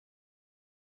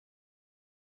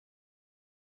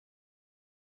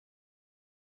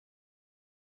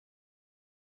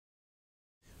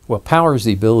Well, power is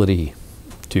the ability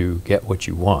to get what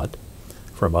you want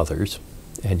from others,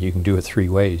 and you can do it three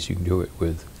ways. You can do it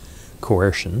with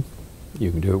coercion,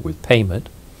 you can do it with payment,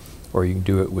 or you can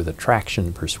do it with attraction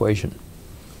and persuasion.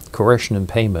 Coercion and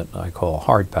payment I call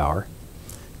hard power.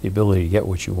 The ability to get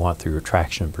what you want through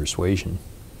attraction and persuasion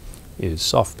is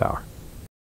soft power.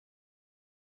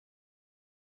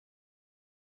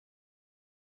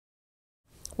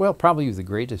 Well, probably the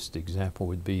greatest example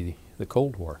would be the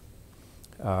Cold War.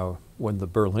 When the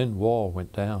Berlin Wall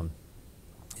went down,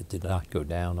 it did not go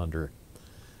down under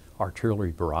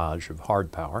artillery barrage of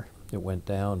hard power. It went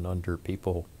down under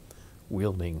people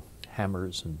wielding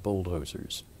hammers and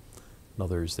bulldozers. In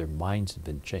other words, their minds had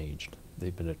been changed.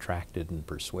 They've been attracted and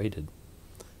persuaded.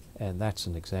 And that's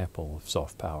an example of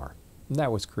soft power. And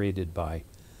that was created by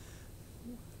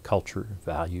culture,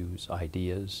 values,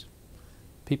 ideas.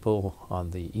 People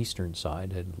on the eastern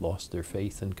side had lost their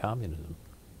faith in communism,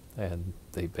 and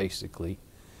they basically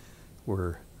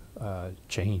were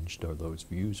changed, or those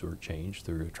views were changed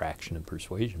through attraction and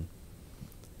persuasion.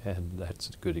 And that's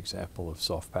a good example of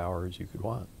soft power as you could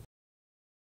want.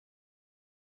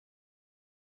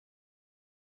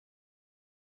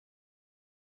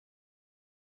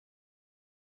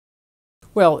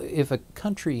 Well, if a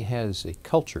country has a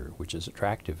culture which is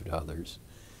attractive to others,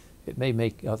 it may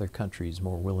make other countries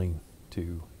more willing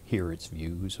to hear its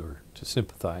views or to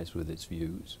sympathize with its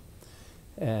views.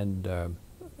 And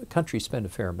countries spend a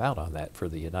fair amount on that. For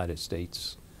the United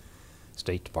States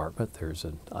State Department, there's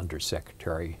an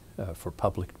undersecretary for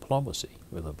public diplomacy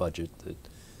with a budget that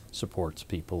supports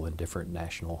people in different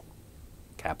national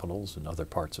capitals and other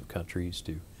parts of countries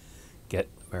to get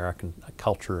American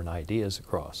culture and ideas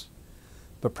across.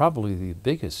 But probably the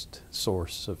biggest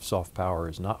source of soft power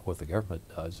is not what the government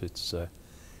does. It's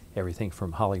everything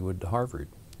from Hollywood to Harvard.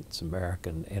 It's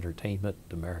American entertainment,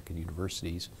 American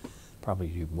universities probably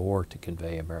do more to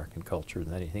convey American culture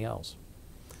than anything else.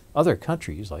 Other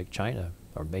countries like China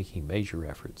are making major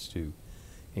efforts to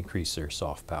increase their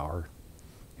soft power.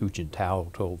 Hu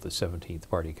Jintao told the 17th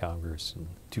Party Congress in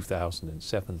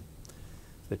 2007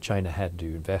 that China had to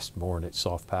invest more in its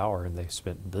soft power, and they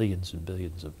spent billions and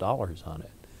billions of dollars on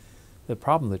it. The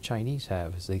problem the Chinese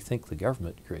have is they think the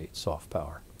government creates soft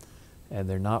power, and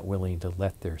they're not willing to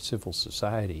let their civil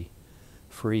society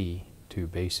free to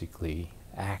basically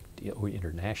act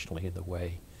internationally in the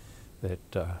way that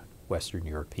Western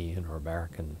European or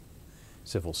American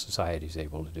civil society is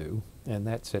able to do, and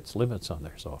that sets limits on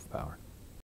their soft power.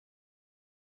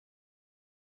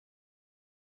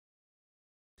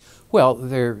 Well,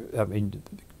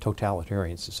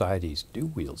 totalitarian societies do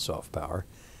wield soft power.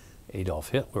 Adolf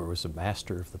Hitler was a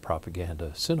master of the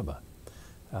propaganda cinema.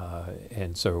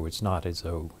 And so it's not as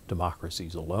though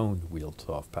democracies alone wield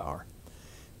soft power.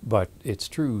 But it's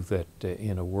true that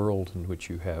in a world in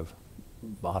which you have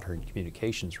modern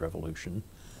communications revolution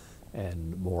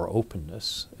and more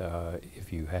openness,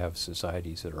 if you have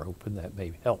societies that are open, that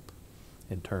may help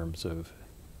in terms of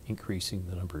increasing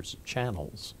the numbers of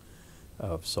channels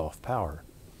of soft power.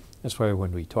 That's why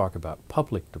when we talk about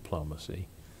public diplomacy,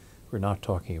 we're not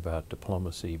talking about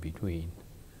diplomacy between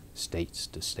states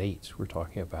to states. We're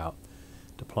talking about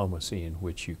diplomacy in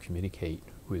which you communicate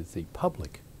with the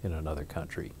public in another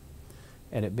country.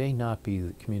 And it may not be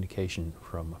the communication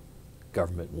from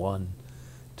government one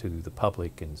to the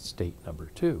public in state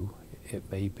number two. It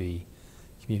may be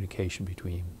communication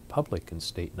between public and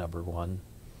state number one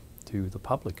to the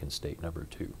public in state number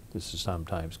two. This is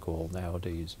sometimes called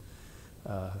nowadays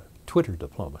Twitter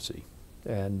diplomacy,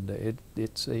 and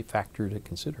it's a factor to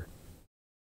consider.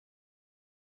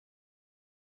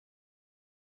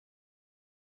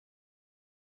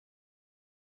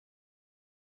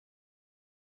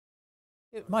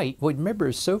 It might. Well, remember,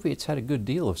 the Soviets had a good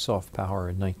deal of soft power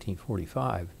in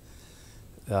 1945.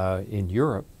 In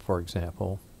Europe, for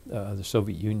example, the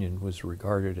Soviet Union was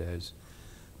regarded as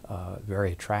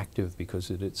very attractive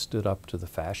because it had stood up to the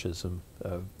fascism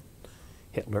of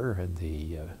Hitler and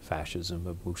the fascism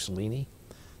of Mussolini.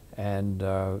 And,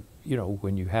 you know,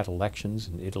 when you had elections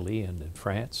in Italy and in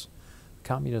France,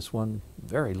 communists won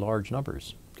very large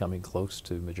numbers, coming close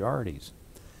to majorities.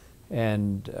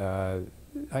 And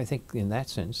I think in that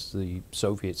sense, the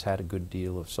Soviets had a good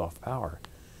deal of soft power.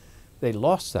 They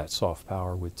lost that soft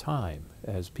power with time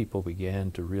as people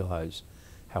began to realize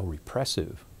how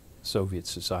repressive Soviet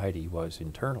society was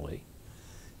internally,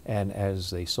 and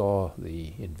as they saw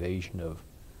the invasion of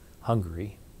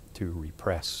Hungary to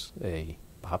repress a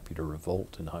popular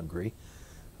revolt in Hungary,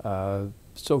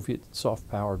 Soviet soft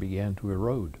power began to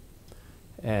erode.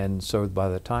 And so by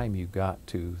the time you got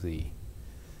to the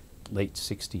late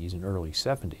 60s and early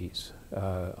 70s,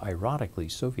 ironically,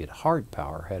 Soviet hard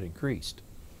power had increased,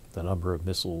 the number of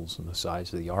missiles and the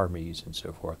size of the armies and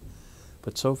so forth.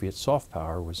 But Soviet soft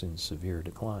power was in severe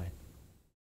decline.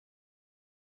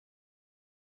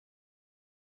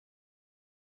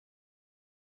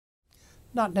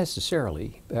 Not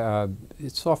necessarily.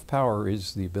 Soft power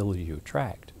is the ability to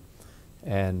attract.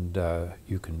 And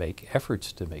you can make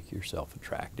efforts to make yourself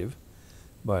attractive.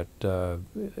 But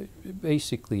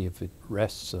basically, if it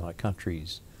rests on a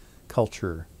country's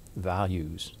culture,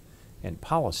 values, and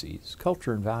policies,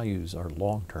 culture and values are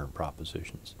long-term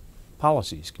propositions.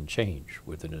 Policies can change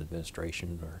with an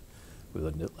administration or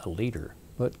with a leader,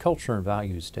 but culture and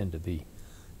values tend to be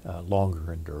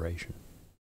longer in duration.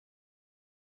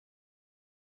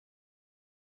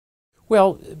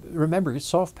 Well, remember,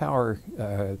 soft power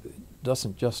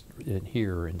doesn't just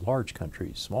adhere in large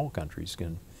countries. Small countries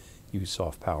can use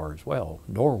soft power as well.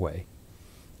 Norway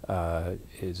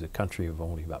is a country of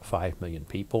only about 5 million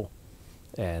people,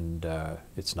 and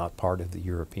it's not part of the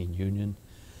European Union,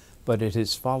 but it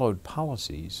has followed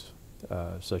policies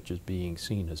such as being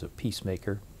seen as a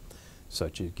peacemaker,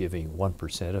 such as giving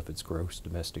 1% of its gross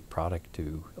domestic product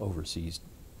to overseas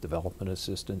development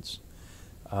assistance,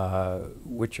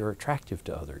 which are attractive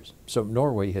to others. So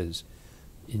Norway has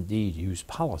indeed used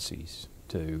policies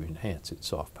to enhance its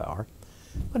soft power.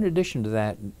 But in addition to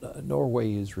that,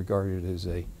 Norway is regarded as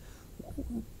a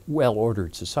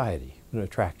well-ordered society, an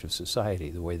attractive society,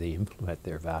 the way they implement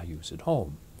their values at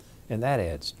home. And that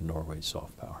adds to Norway's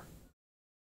soft power.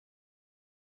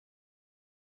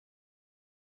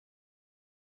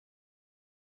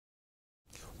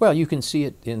 Well, you can see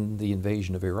it in the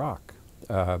invasion of Iraq.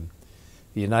 The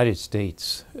United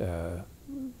States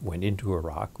went into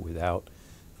Iraq without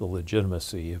the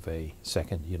legitimacy of a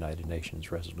second United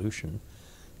Nations resolution.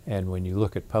 And when you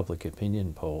look at public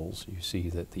opinion polls, you see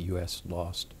that the U.S.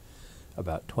 lost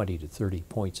about 20 to 30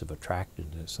 points of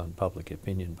attractiveness on public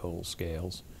opinion poll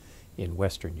scales in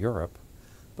Western Europe.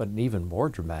 But an even more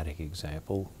dramatic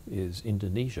example is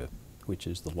Indonesia, which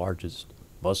is the largest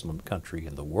Muslim country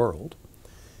in the world.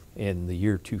 In the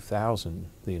year 2000,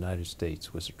 the United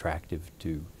States was attractive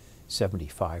to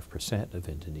 75% of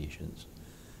Indonesians.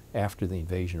 After the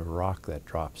invasion of Iraq, that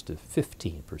drops to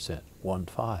 15%,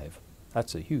 1-5.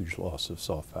 That's a huge loss of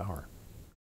soft power.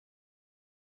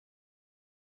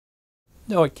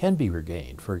 No, it can be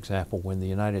regained. For example, when the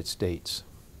United States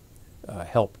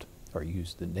helped or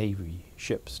used the Navy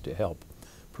ships to help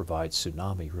provide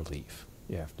tsunami relief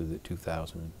after the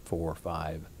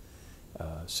 2004-05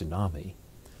 tsunami,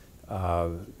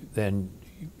 then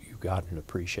you got an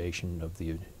appreciation of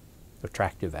the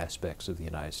attractive aspects of the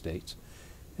United States.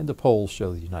 And the polls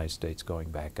show the United States going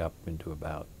back up into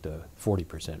about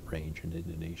 40% range in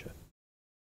Indonesia.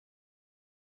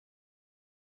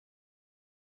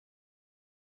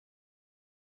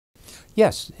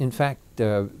 Yes, in fact,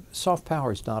 soft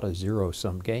power is not a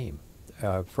zero-sum game.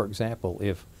 For example,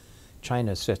 if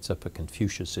China sets up a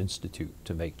Confucius Institute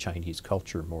to make Chinese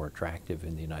culture more attractive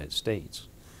in the United States,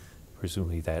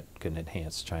 presumably that can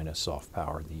enhance China's soft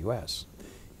power in the U.S.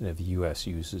 And if the U.S.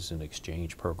 uses an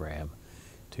exchange program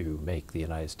to make the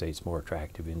United States more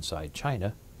attractive inside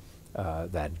China,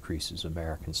 that increases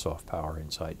American soft power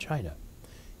inside China.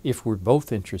 If we're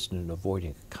both interested in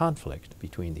avoiding a conflict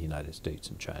between the United States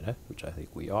and China, which I think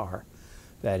we are,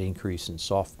 that increase in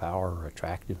soft power or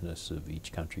attractiveness of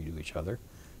each country to each other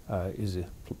is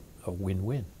a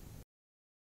win-win.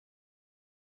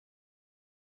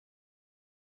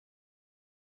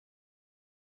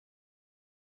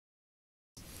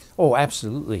 Oh,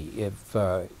 absolutely. If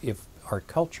our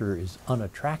culture is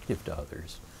unattractive to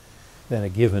others, then a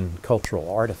given cultural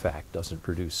artifact doesn't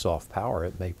produce soft power.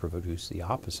 It may produce the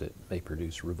opposite. It may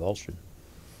produce revulsion.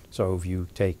 So if you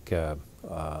take an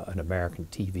American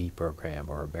TV program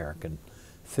or American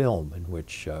film in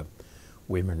which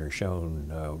women are shown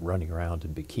running around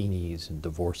in bikinis and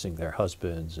divorcing their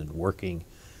husbands and working,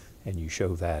 and you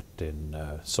show that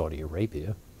in Saudi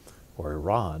Arabia or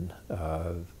Iran,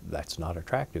 that's not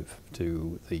attractive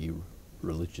to the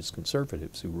religious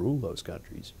conservatives who rule those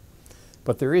countries.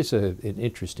 But there is an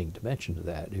interesting dimension to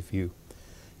that. If you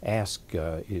ask,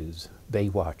 is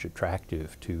Baywatch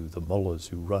attractive to the mullahs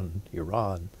who run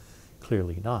Iran?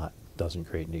 Clearly not. Doesn't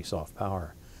create any soft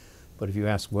power. But if you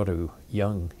ask, what do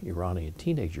young Iranian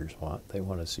teenagers want? They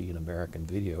want to see an American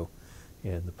video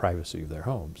in the privacy of their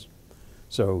homes.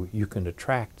 So you can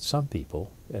attract some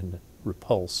people and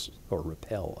repulse or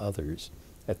repel others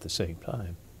at the same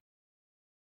time.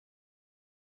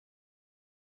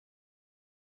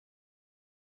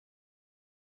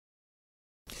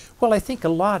 Well, I think a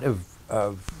lot of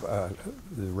of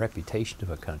the reputation of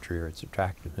a country or its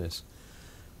attractiveness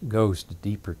goes to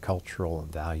deeper cultural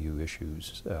and value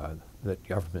issues that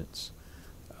governments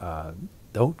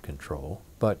don't control.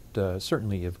 But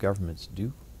certainly, if governments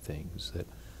do things that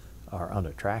are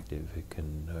unattractive, it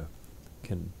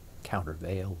can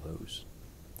countervail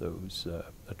those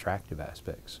attractive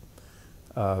aspects.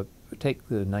 Take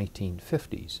the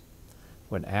 1950s,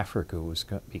 when Africa was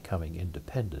becoming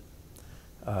independent.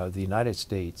 The United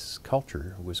States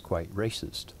culture was quite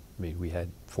racist. I mean, we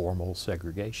had formal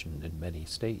segregation in many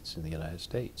states in the United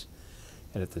States.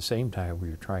 And at the same time, we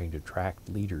were trying to attract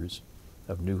leaders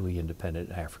of newly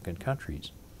independent African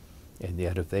countries. And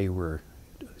yet, if they were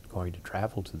going to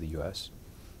travel to the U.S.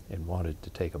 and wanted to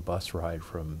take a bus ride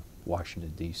from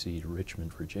Washington, D.C. to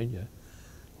Richmond, Virginia,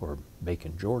 or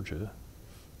Macon, Georgia,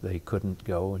 they couldn't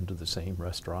go into the same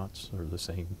restaurants or the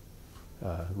same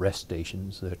rest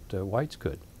stations that whites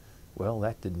could. Well,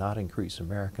 that did not increase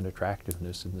American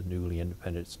attractiveness in the newly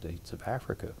independent states of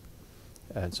Africa.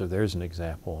 And so there's an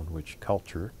example in which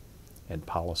culture and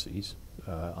policies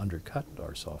undercut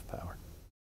our soft power.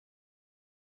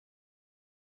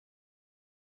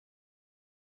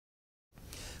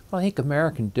 Well, I think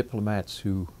American diplomats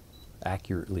who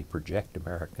accurately project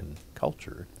American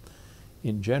culture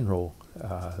in general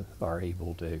are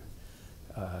able to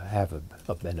have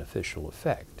a beneficial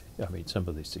effect. I mean, some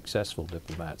of the successful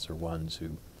diplomats are ones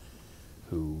who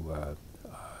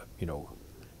you know,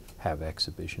 have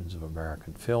exhibitions of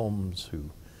American films, who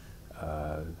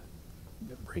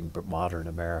bring modern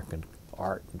American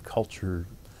art and culture,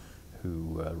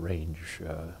 who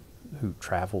who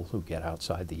travel, who get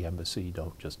outside the embassy,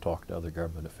 don't just talk to other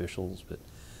government officials, but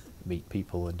meet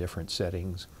people in different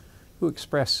settings, who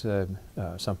express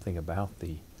something about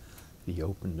the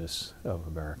openness of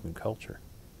American culture.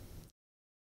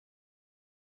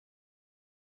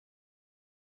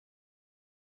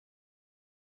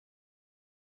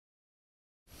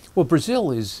 Well,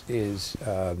 Brazil is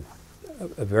a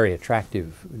very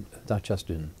attractive, not just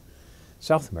in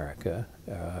South America,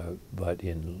 but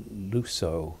in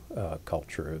Luso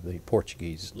culture, the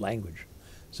Portuguese language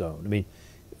zone. I mean,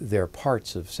 there are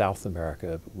parts of South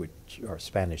America which are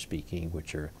Spanish-speaking,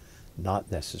 which are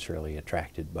not necessarily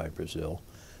attracted by Brazil.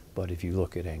 But if you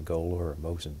look at Angola or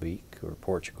Mozambique or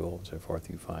Portugal and so forth,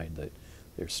 you find that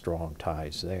there's strong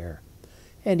ties there.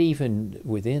 And even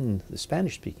within the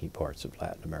Spanish-speaking parts of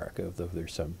Latin America, though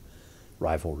there's some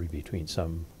rivalry between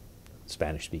some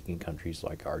Spanish-speaking countries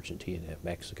like Argentina,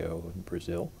 Mexico, and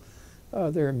Brazil,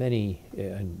 there are many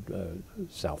in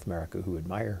South America who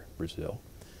admire Brazil.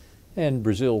 And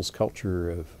Brazil's culture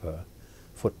of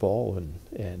football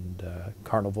and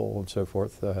carnival and so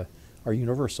forth are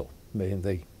universal. And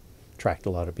they attract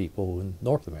a lot of people in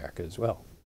North America as well.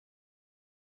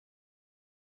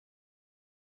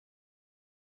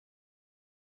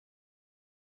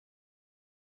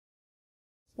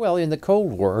 Well, in the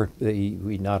Cold War,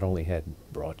 we not only had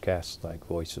broadcasts like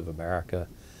Voice of America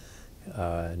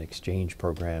and exchange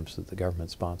programs that the government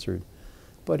sponsored,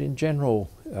 but in general,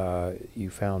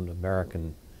 you found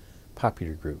American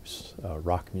popular groups,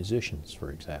 rock musicians,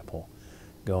 for example,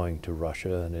 going to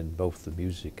Russia, and in both the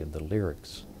music and the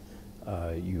lyrics,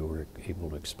 you were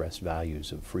able to express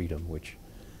values of freedom, which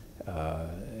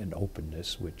and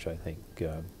openness, which I think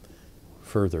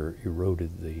further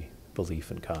eroded the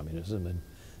belief in communism and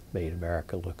made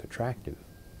America look attractive.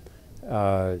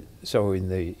 So in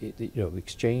the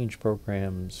exchange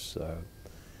programs,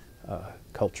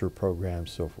 culture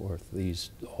programs, so forth,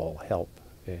 these all help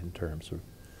in terms of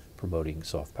promoting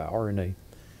soft power, and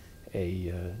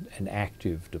an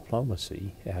active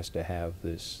diplomacy has to have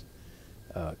this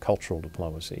cultural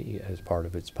diplomacy as part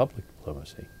of its public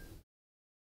diplomacy.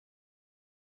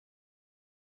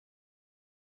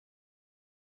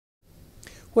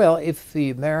 Well, if the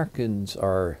Americans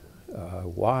are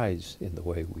wise in the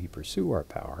way we pursue our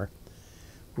power,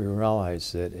 we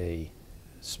realize that a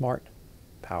smart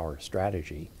power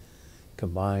strategy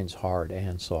combines hard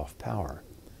and soft power.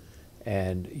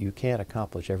 And you can't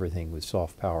accomplish everything with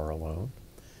soft power alone,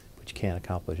 but you can't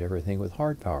accomplish everything with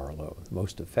hard power alone. The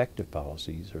most effective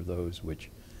policies are those which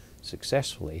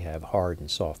successfully have hard and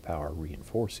soft power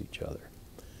reinforce each other.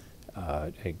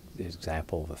 An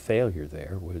example of a failure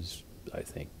there was, I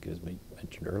think, as we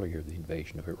mentioned earlier, the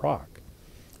invasion of Iraq,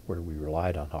 where we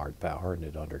relied on hard power and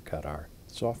it undercut our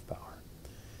soft power.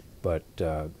 But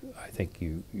I think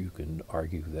you can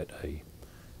argue that a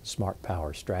smart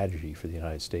power strategy for the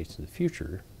United States in the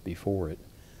future, before it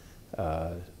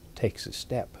takes a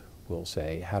step, will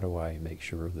say, how do I make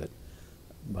sure that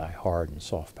my hard and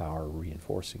soft power are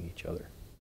reinforcing each other?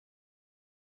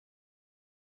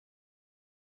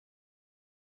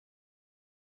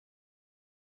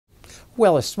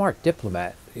 Well, a smart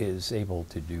diplomat is able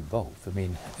to do both. I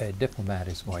mean, a diplomat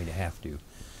is going to have to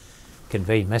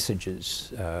convey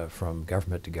messages from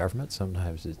government to government.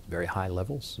 Sometimes at very high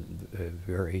levels,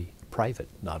 very private,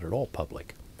 not at all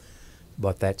public.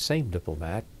 But that same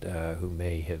diplomat who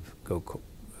may have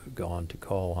gone to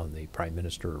call on the prime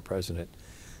minister or president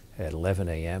at 11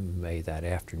 a.m. may that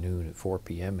afternoon at 4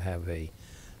 p.m. have a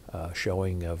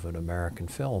showing of an American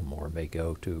film, or may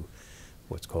go to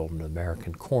what's called an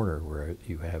American corner, where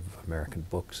you have American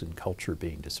books and culture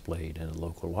being displayed in a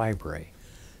local library.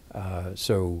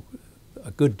 So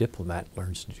a good diplomat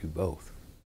learns to do both.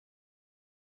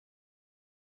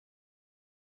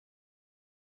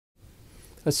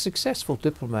 A successful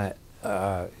diplomat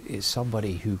is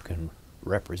somebody who can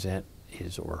represent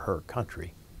his or her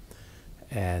country.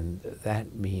 And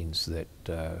that means that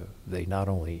they not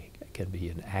only can be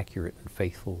an accurate and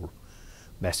faithful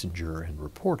messenger and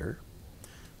reporter,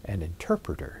 an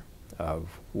interpreter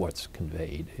of what's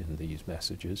conveyed in these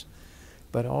messages,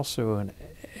 but also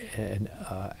an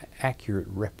accurate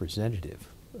representative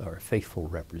or faithful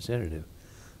representative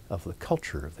of the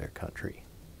culture of their country.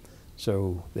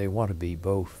 So they want to be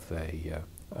both a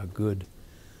good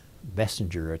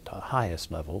messenger at the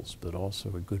highest levels, but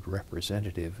also a good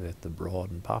representative at the broad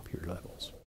and popular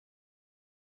levels.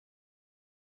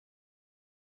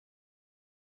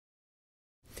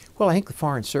 Well, I think the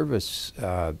Foreign Service,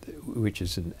 which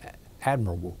is an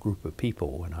admirable group of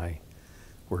people, when I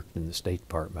worked in the State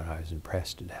Department, I was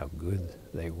impressed at how good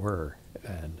they were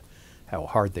and how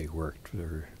hard they worked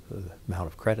for the amount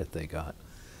of credit they got.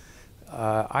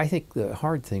 I think the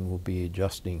hard thing will be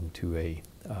adjusting to a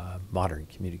modern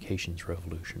communications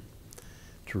revolution,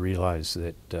 to realize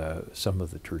that some of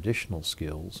the traditional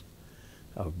skills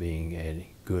of being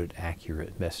a good,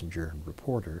 accurate messenger and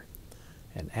reporter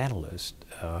and analyst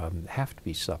have to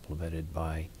be supplemented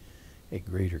by a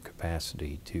greater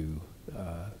capacity to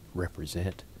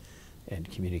represent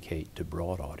and communicate to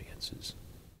broad audiences.